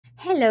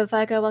Hello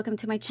Virgo, welcome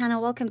to my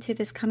channel. Welcome to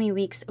this coming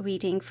week's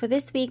reading. For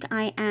this week,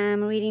 I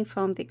am reading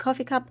from the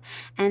Coffee Cup,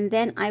 and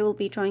then I will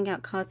be drawing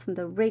out cards from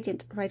the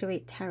Radiant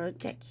Rider-Waite Tarot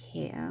deck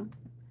here.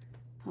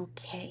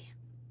 Okay,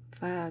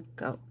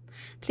 Virgo.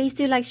 Please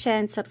do like, share,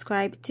 and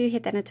subscribe. Do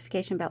hit that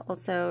notification bell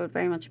also.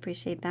 Very much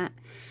appreciate that.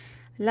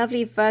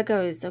 Lovely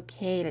Virgos.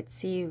 Okay, let's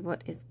see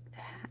what is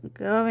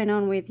going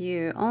on with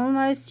you.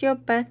 Almost your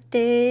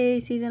birthday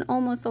season.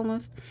 Almost.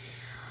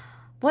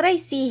 What I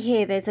see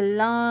here, there's a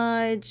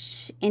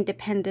large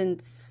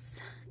independence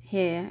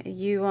here.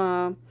 You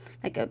are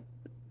like a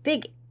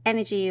big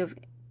energy of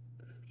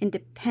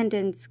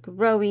independence,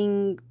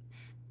 growing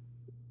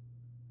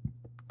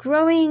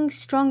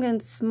stronger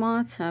and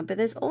smarter. But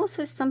there's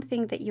also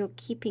something that you're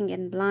keeping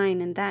in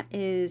line, and that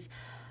is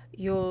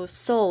your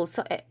soul.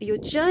 So your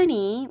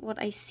journey,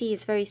 what I see,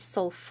 is very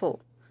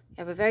soulful. You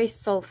have a very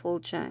soulful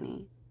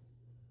journey.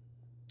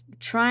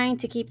 Trying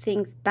to keep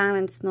things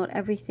balanced. Not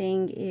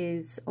everything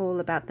is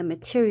all about the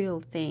material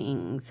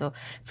things or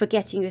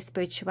forgetting your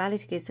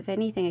spirituality, because if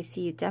anything, I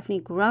see you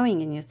definitely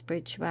growing in your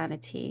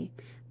spirituality,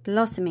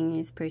 blossoming in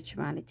your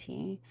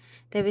spirituality.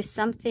 There is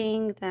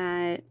something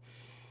that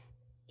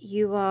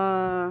you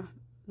are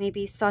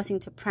maybe starting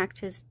to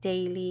practice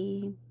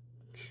daily.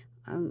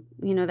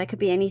 You know, that could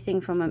be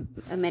anything from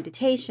a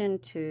meditation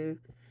to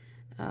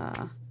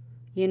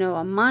you know,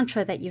 a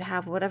mantra that you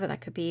have, whatever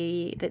that could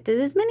be.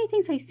 There's many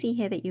things I see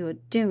here that you are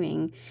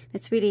doing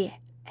that's really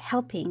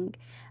helping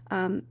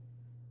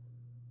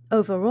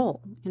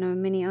overall, you know,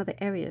 in many other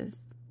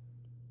areas.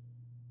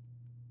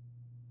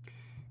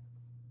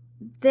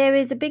 There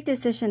is a big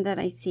decision that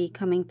I see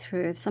coming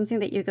through, something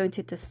that you're going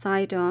to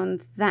decide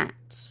on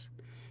that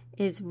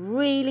is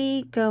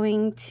really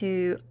going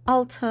to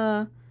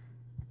alter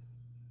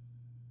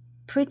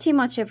pretty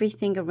much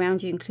everything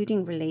around you,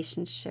 including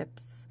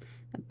relationships.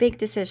 A big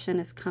decision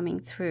is coming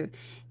through.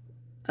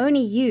 Only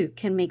you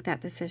can make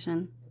that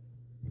decision.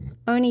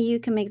 Only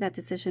you can make that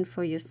decision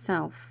for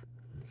yourself.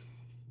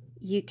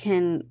 You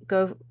can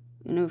go,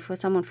 you know, for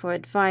someone for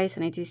advice,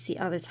 and I do see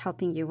others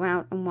helping you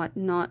out and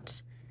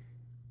whatnot.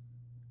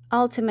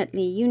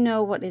 Ultimately, you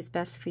know what is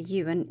best for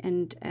you,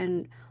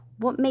 and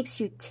what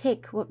makes you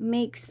tick, what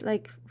makes,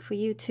 like, for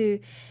you to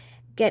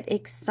get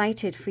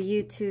excited, for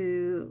you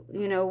to,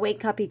 you know,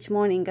 wake up each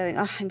morning going,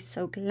 oh, I'm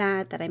so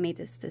glad that I made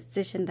this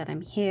decision, that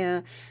I'm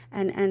here,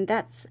 and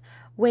that's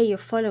where you're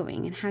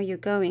following and how you're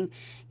going,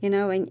 you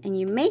know, and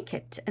you make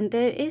it. And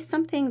there is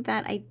something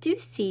that I do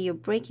see, you're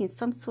breaking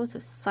some sort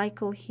of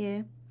cycle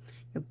here.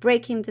 You're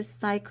breaking this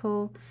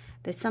cycle.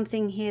 There's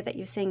something here that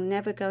you're saying,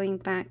 never going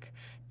back,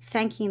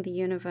 thanking the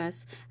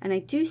universe. And I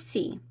do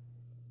see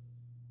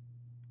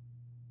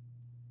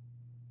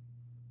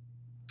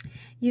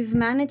you've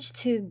managed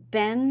to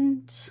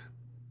bend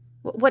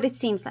what it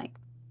seems like.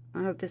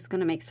 I hope this is going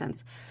to make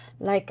sense.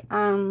 Like,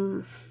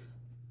 you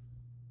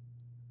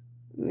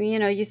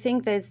know, you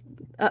think there's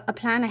a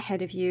plan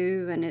ahead of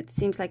you and it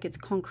seems like it's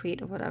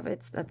concrete or whatever.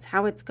 That's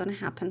how it's going to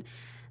happen.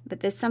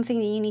 But there's something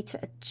that you need to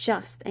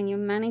adjust, and you're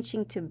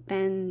managing to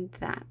bend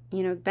that,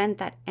 you know, bend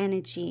that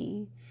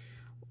energy,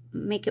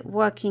 make it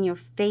work in your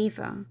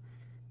favor.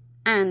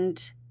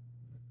 And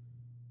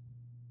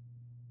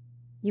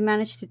you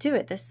managed to do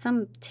it. There's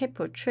some tip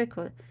or trick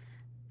or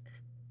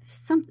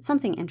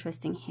something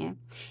interesting here.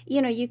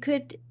 You know, you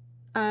could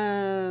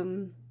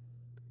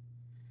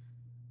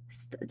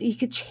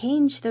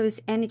change those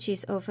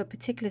energies of a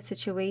particular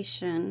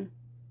situation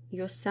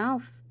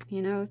yourself,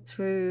 you know,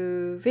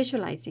 through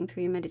visualizing,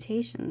 through your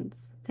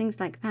meditations, things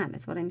like that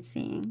is what I'm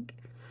seeing.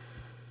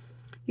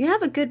 You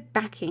have a good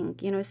backing,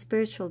 you know,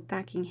 spiritual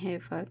backing here,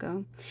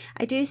 Virgo.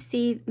 I do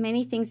see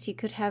many things you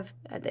could have.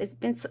 There's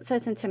been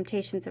certain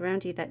temptations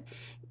around you that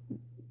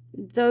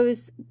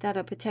those that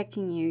are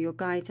protecting you, your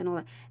guides and all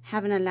that,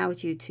 haven't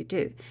allowed you to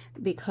do,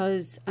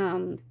 because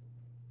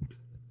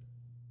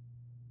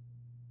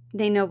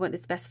they know what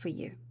is best for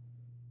you.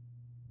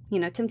 You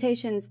know,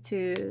 temptations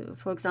to,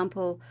 for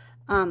example,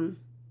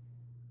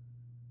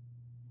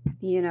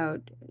 you know,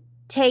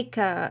 take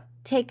a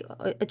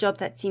job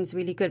that seems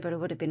really good, but it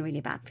would have been really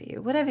bad for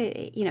you. Whatever,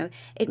 you know,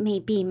 it may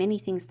be, many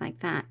things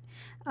like that.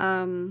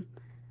 To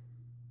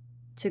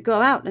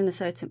go out in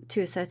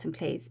to a certain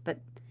place, but,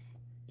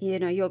 you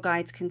know, your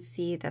guides can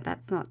see that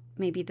that's not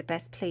maybe the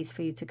best place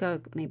for you to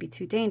go, maybe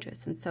too dangerous.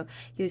 And so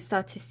you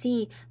start to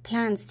see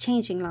plans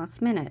changing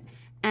last minute.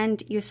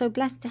 And you're so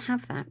blessed to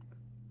have that.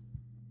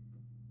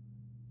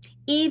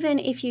 Even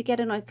if you get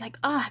annoyed, it's like,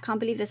 oh, I can't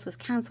believe this was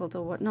cancelled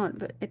or whatnot.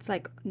 But it's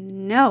like,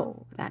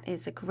 no, that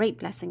is a great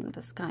blessing in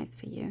disguise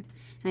for you.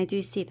 And I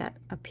do see that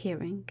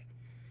appearing,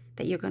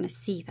 that you're going to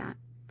see that.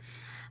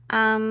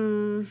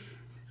 I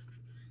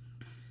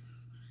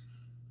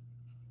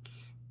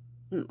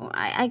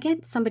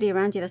get somebody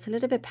around you that's a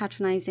little bit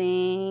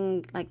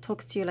patronizing, like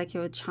talks to you like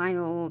you're a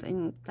child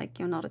and like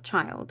you're not a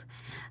child.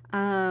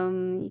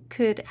 You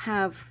could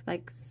have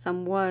like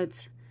some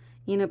words,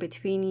 you know,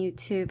 between you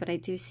two, but I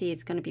do see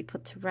it's going to be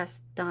put to rest,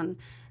 done.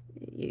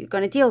 You're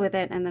going to deal with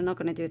it, and they're not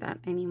going to do that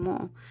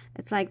anymore.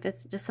 It's like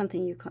that's just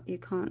something you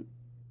can't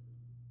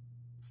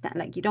stand,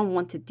 like you don't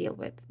want to deal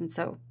with, and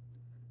so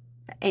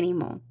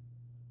anymore.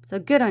 So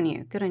good on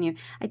you. Good on you.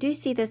 I do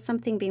see there's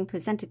something being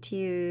presented to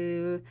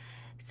you,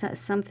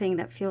 something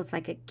that feels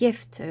like a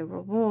gift, a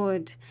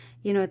reward,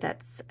 you know,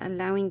 that's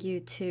allowing you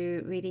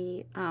to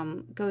really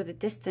go the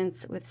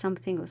distance with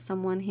something or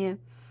someone here.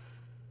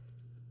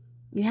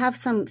 You have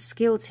some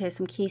skills here,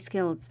 some key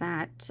skills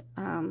that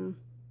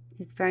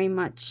is very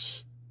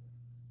much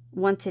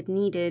wanted,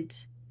 needed.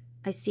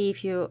 I see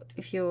if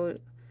you're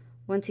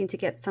wanting to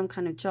get some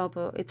kind of job,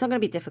 or it's not going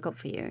to be difficult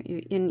for you.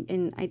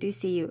 I do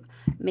see you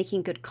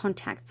making good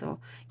contacts, or,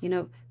 you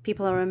know,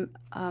 people are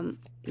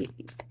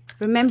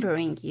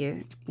remembering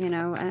you, you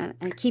know,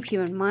 and keep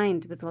you in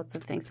mind with lots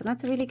of things. So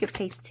that's a really good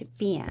place to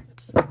be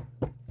at.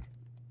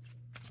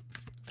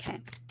 Okay.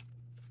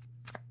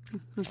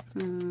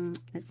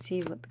 Let's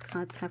see what the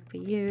cards have for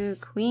you.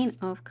 Queen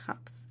of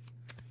Cups.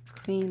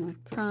 Queen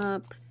of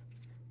Cups.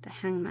 The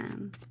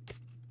Hangman.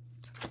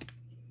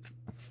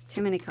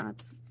 Too many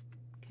cards.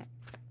 Okay.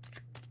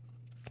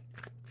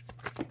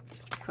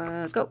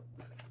 Go.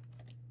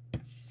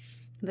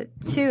 The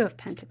Two of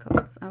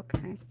Pentacles.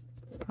 Okay.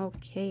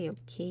 Okay.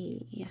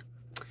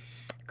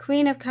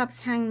 Queen of Cups,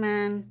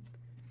 Hangman,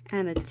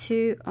 and the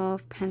Two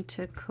of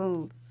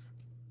Pentacles.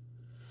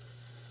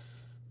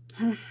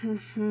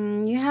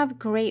 You have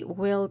great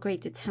will, great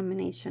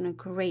determination, a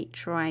great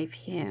drive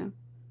here.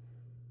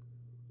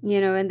 You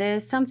know, and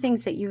there's some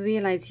things that you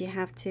realize you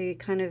have to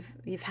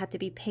you've had to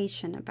be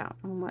patient about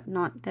and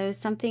whatnot. There's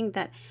something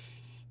that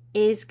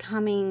is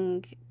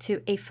coming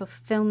to a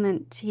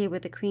fulfillment here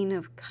with the Queen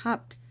of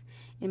Cups.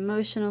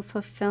 Emotional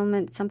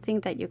fulfillment, something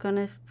that you're going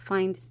to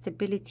find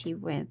stability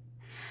with.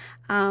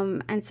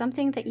 And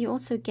something that you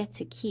also get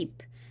to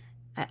keep.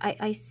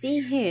 I see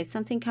here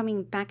something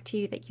coming back to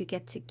you that you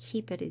get to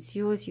keep. It is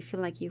yours. You feel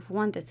like you've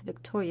won. This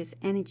victorious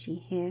energy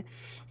here.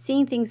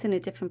 Seeing things in a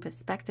different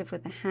perspective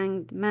with the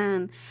Hanged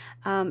Man.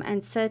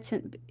 And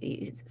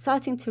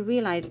starting to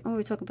realize, oh,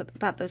 we're talking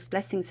about those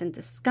blessings in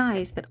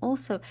disguise, but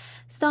also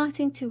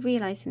starting to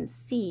realize and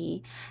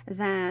see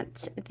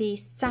that the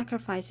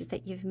sacrifices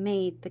that you've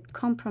made, the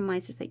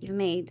compromises that you've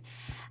made,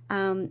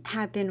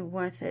 have been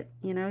worth it.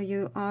 You know,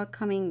 you are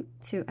coming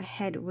to a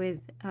head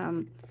with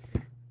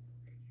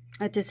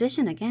a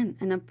decision again,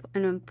 an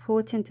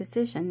important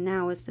decision.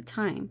 Now is the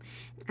time.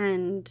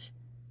 And,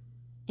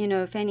 you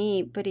know, if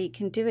anybody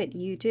can do it,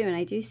 you do. And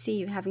I do see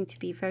you having to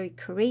be very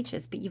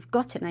courageous, but you've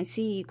got it. And I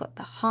see you've got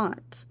the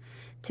heart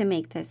to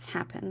make this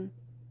happen.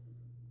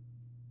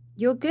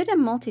 You're good at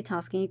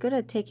multitasking. You're good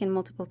at taking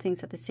multiple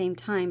things at the same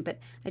time. But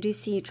I do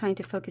see you trying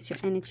to focus your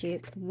energy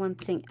at one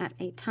thing at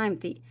a time.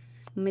 The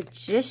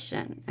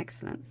Magician.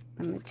 Excellent.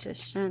 The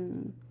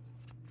Magician.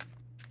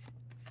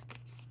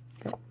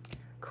 The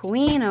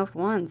Queen of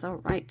Wands.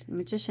 All right. The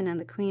Magician and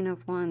the Queen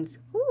of Wands.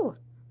 Ooh.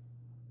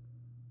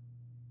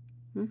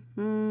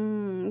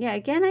 Yeah,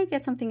 again, I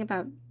get something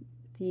about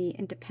the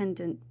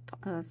independent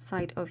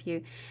side of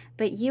you.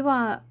 But you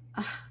are...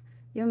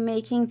 you're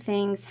making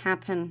things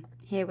happen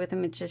here with a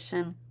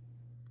Magician.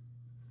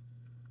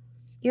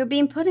 You're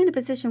being put in a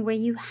position where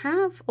you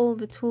have all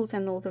the tools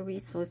and all the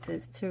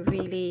resources to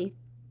really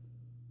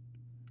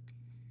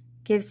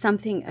give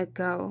something a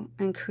go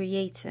and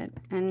create it.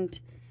 And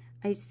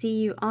I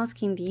see you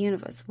asking the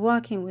universe,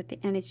 working with the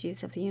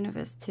energies of the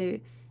universe to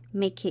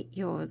make it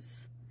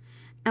yours.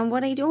 And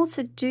what I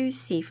also do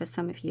see for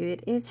some of you,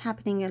 it is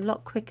happening a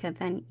lot quicker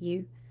than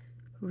you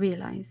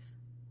realize,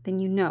 than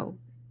you know,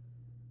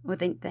 or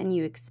than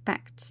you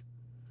expect.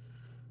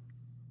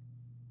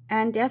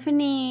 And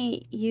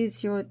definitely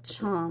use your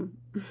charm.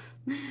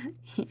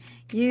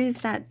 Use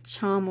that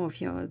charm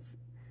of yours.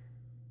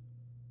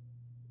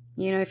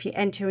 You know, if you're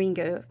entering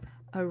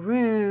a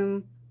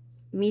room,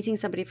 meeting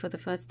somebody for the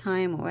first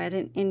time, or at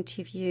an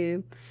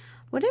interview,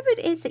 whatever it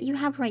is that you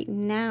have right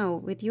now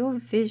with your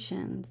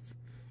visions,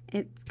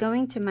 it's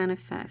going to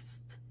manifest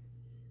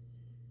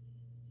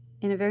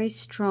in a very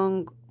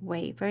strong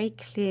way, very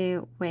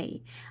clear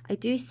way. I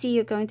do see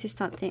you're going to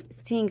start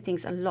seeing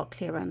things a lot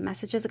clearer.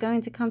 Messages are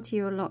going to come to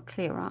you a lot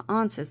clearer.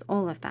 Answers,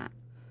 all of that.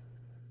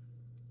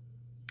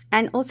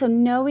 And also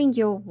knowing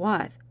your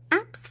worth.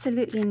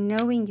 Absolutely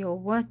knowing your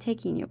worth,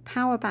 taking your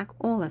power back,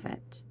 all of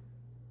it.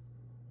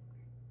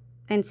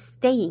 And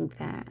staying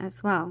there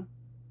as well.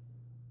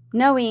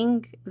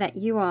 Knowing that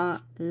you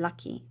are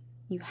lucky.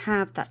 You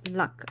have that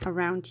luck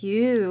around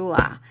you.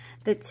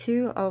 The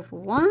Two of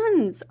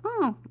Wands.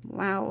 Oh,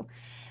 wow.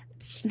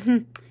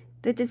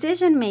 The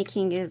decision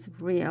making is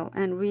real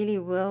and really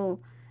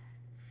will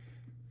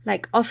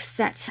like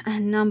offset a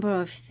number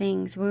of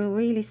things. Will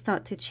really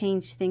start to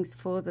change things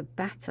for the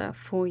better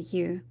for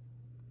you.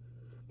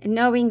 And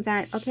knowing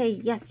that, okay,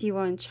 yes, you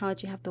are in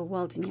charge. You have the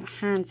world in your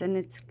hands, and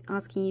it's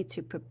asking you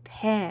to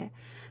prepare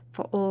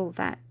for all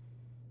that,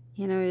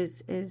 you know,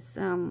 is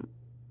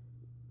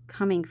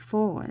coming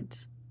forward.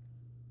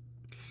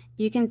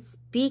 You can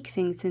speak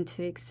things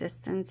into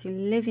existence. You're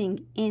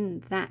living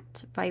in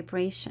that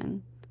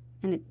vibration.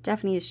 And it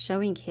definitely is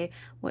showing here.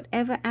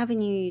 Whatever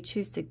avenue you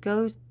choose to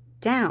go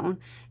down,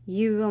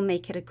 you will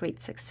make it a great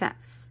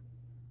success.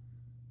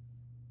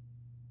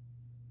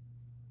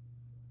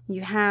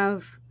 You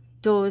have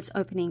doors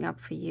opening up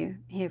for you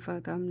here,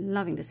 Virgo. I'm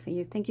loving this for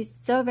you. Thank you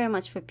so very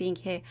much for being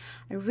here.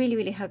 I really,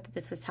 really hope that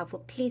this was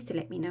helpful. Please do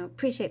let me know.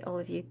 Appreciate all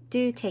of you.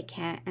 Do take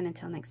care, and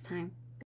until next time.